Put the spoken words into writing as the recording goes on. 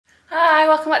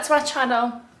welcome back to my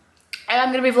channel.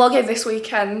 I'm going to be vlogging this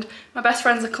weekend. My best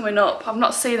friends are coming up. I've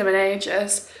not seen them in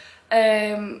ages.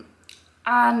 And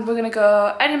we're going to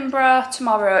go Edinburgh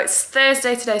tomorrow. It's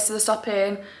Thursday today, so they're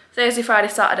stopping Thursday, Friday,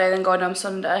 Saturday, then going home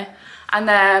Sunday. And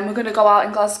then we're going to go out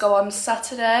in Glasgow on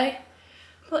Saturday.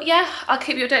 But yeah, I'll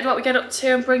keep you updated what we get up to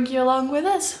and bring you along with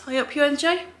us. I hope you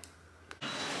enjoy.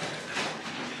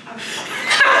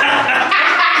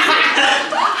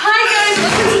 Hi guys,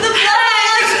 welcome to the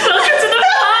vlog! Welcome to the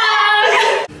vlog!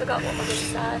 I forgot what my good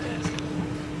side is.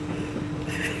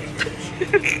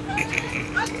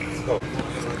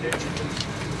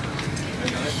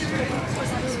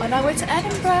 On our way to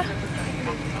Edinburgh.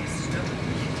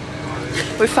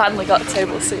 We finally got a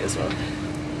table seat as well.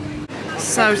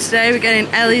 So today we're getting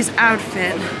Ellie's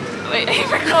outfit. Wait, are you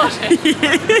recording?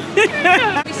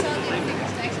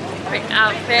 Quick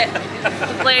outfit. The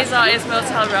blazer is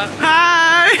Motel Rock.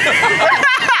 Hi!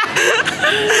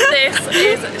 This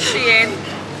is Shein.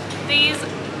 These, do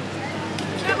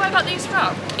you know where I got these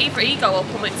from? Either Ego or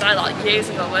Public Side, like years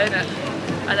ago, weren't it?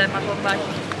 And then my bum bag.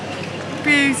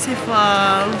 Beautiful.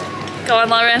 Go on,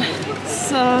 Lauren.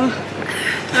 So,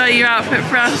 where are your outfit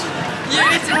from?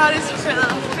 Unitard is a pretty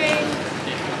little thing.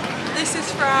 This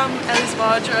is from Ellie's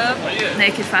wardrobe.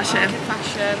 Naked fashion.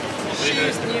 Fashion.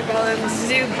 Shoes, New Balance.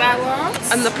 New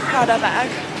Balance. And the Prada bag.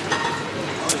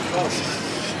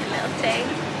 Little thing.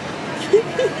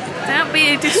 Don't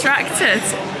be distracted.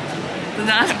 The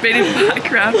nice bit in the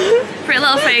background. Pretty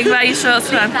little thing, where are your shorts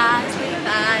from? Thighs,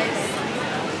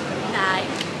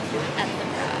 Nike, and the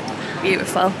bra.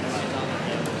 Beautiful.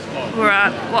 We're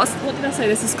at, what did I say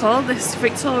this is called? This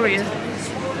Victoria.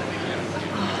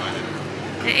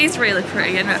 It is really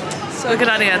pretty, isn't it? So we'll go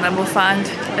down here and then we'll find,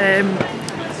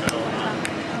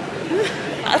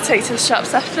 I'll take you to the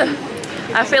shops after.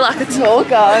 I feel like a tour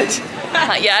guide.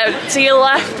 Yeah, to your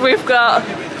left we've got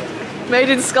Made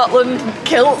in Scotland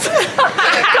kilt.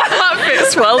 That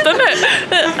fits well, doesn't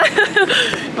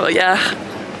it? But yeah,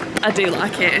 I do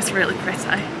like it, it's really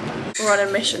pretty. We're on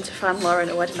a mission to find Lauren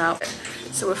a wedding outfit.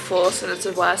 So we're forcing her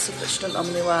to wear stuff that she doesn't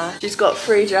normally wear. She's got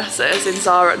 3 dresses in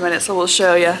Zara at the minute, so we'll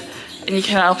show you. And you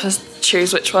can help us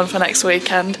choose which one for next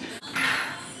weekend.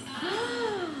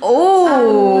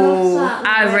 Oh,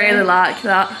 I really like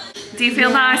that. Do you feel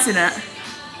nice in it?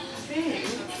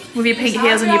 With your pink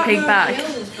heels and your pink bag?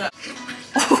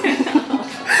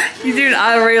 You do,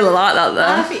 I really like that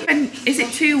though. And is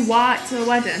it too white to a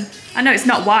wedding? I know it's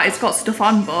not white, it's got stuff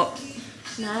on, but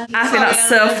No. I think that's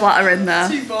so flattering though.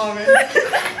 Too boring.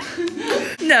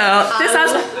 No, this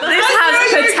has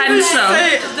potential.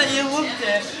 That you loved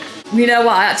it. You know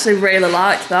what, I actually really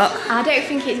like that. I don't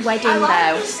think it's wedding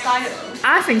though.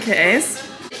 I think it is.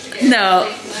 No,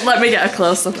 let me get a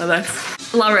close up of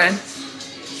this. Lauren,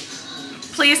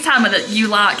 please tell me that you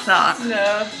like that.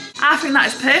 No. I think that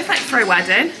is perfect for a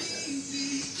wedding.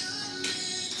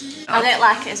 I don't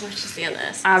like it as much as the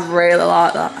others. I really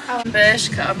like that.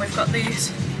 Bershka, and we've got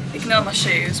these, ignore my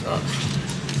shoes, but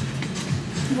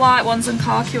white ones and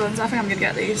khaki ones. I think I'm going to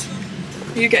get these.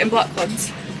 Are you getting black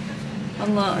ones?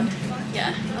 Online?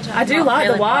 Yeah. I do like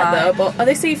the white though, but are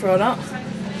they see-through or not?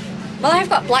 Well, I've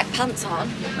got black pants on.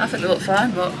 I think they look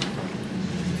fine, but...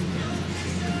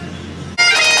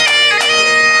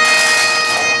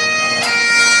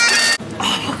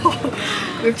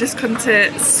 We've just come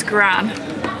to Scran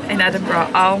in Edinburgh.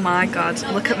 Oh my god,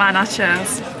 look at my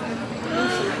nachos.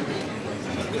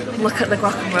 Look at the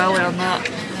guacamole on that.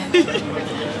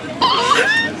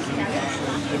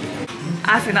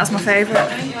 I think that's my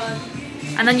favourite.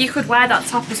 And then you could wear that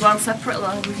top as well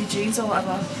separately with your jeans or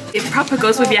whatever. It proper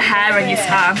goes with your hair and your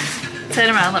tan. Turn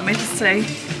around, let me just see.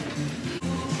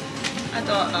 I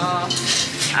don't know.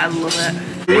 I love it.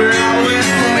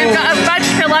 We've got a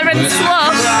vodka lemon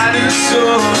slush.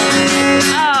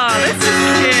 Oh, this is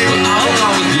cute.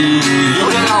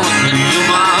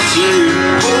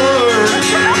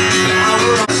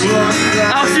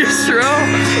 Oh, you're strong.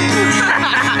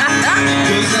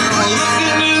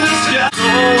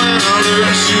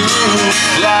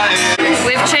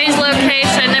 We've changed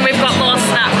location and we've got more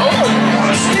snacks. Oh,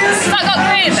 has that got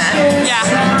cream there? Yeah.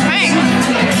 Hey.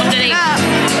 Underneath.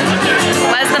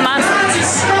 Where's the man?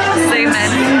 Zoom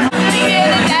in.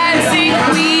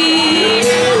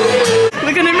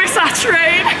 We're gonna miss our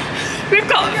train. We've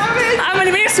got, how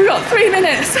many minutes? We've got 3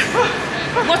 minutes.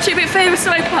 What's your bit favourite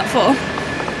away platform?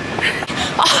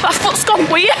 Oh, my foot's gone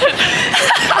weird.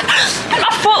 My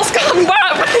foot's gone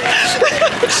back.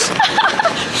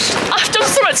 I've done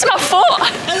something to my foot.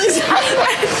 Ellie's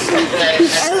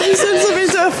done something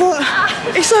to her foot.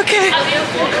 It's okay.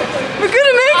 We're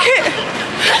gonna make it.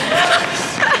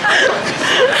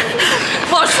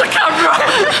 Watch the camera.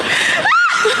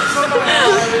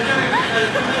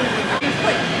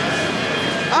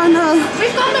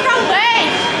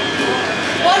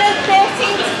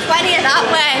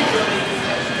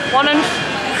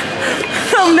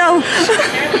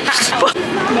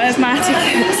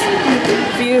 tickets.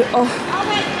 View. Oh.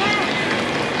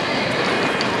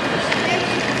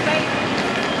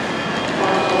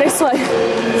 This way.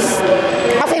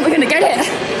 I think we're gonna get it.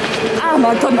 Oh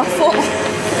my god, my foot.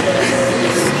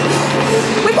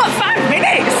 We've got 5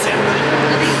 minutes.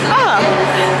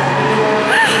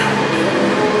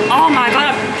 Oh my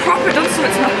god, I've proper done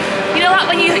something to my... You know, like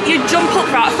when you jump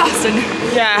up right fast and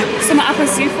something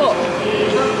happens to your foot.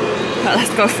 Right,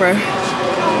 let's go through.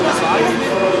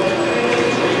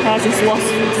 I just lost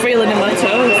feeling in my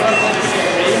toes.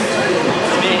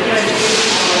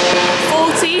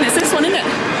 14, it's this one, isn't it?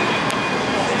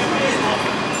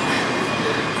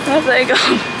 Oh, there you go.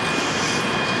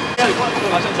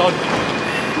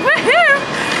 Woohoo!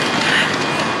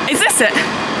 Is this it?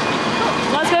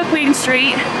 Let's go Queen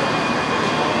Street.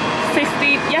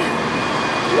 15, yeah.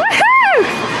 Woohoo!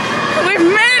 We've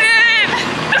made it!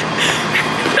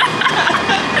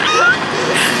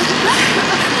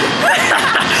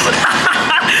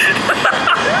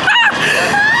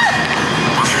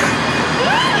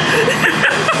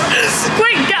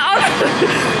 Quick, get on!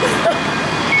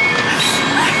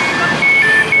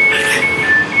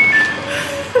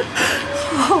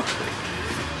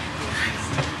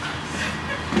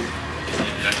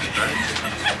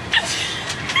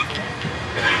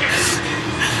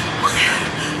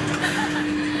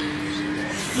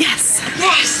 Yes!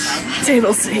 Yes!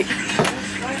 Table seat.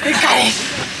 Okay.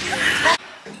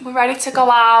 We're ready to go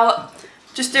out.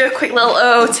 Just do a quick little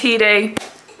OOTD.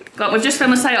 We've just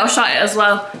filmed a sale shot it as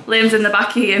well. Liam's in the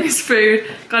back eating his food.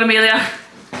 Got Amelia.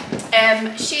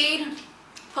 Shein,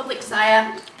 Public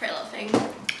Desire, Pretty Little Thing.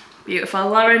 Beautiful.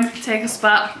 Lauren, take us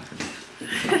back.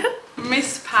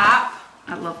 Miss Pap.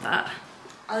 I love that.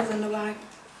 Alexander bag.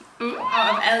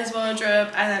 Out of Ellie's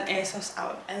wardrobe, and then ASOS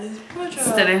out of Ellie's wardrobe.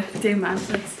 Stunning. Do mine,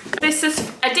 please. This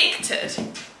is Addicted.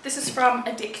 This is from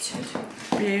Addicted.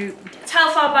 Beautiful.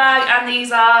 Telfar bag, and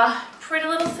these are Pretty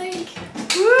Little Thing.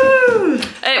 Woo!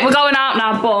 We're going out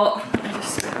now, but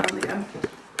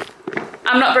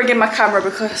I'm not bringing my camera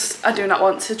because I do not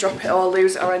want to drop it or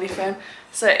lose it or anything.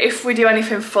 So if we do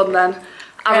anything fun, then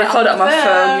I'll record it on my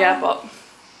phone. Yeah, but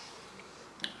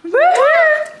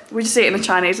we just eat in the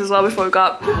Chinese as well before we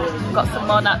got some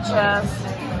more nachos,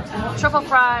 truffle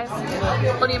fries,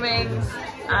 onion rings,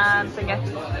 and thingy,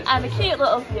 and a cute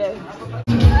little view.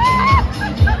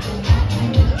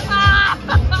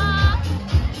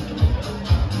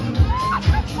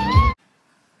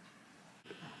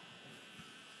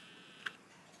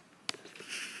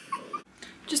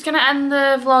 Just gonna end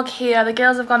the vlog here. The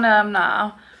girls have gone home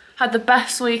now. Had the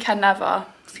best weekend ever.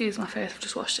 Excuse my face, I've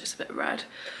just washed it, it's a bit red.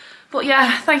 But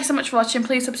yeah, thank you so much for watching.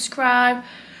 Please subscribe.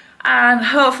 And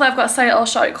hopefully I've got a say it all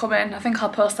shot coming. I think I'll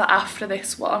post that after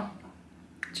this one.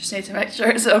 Just need to make sure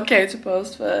it's okay to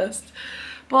post first.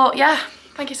 But yeah,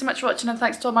 thank you so much for watching, and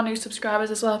thanks to all my new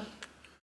subscribers as well.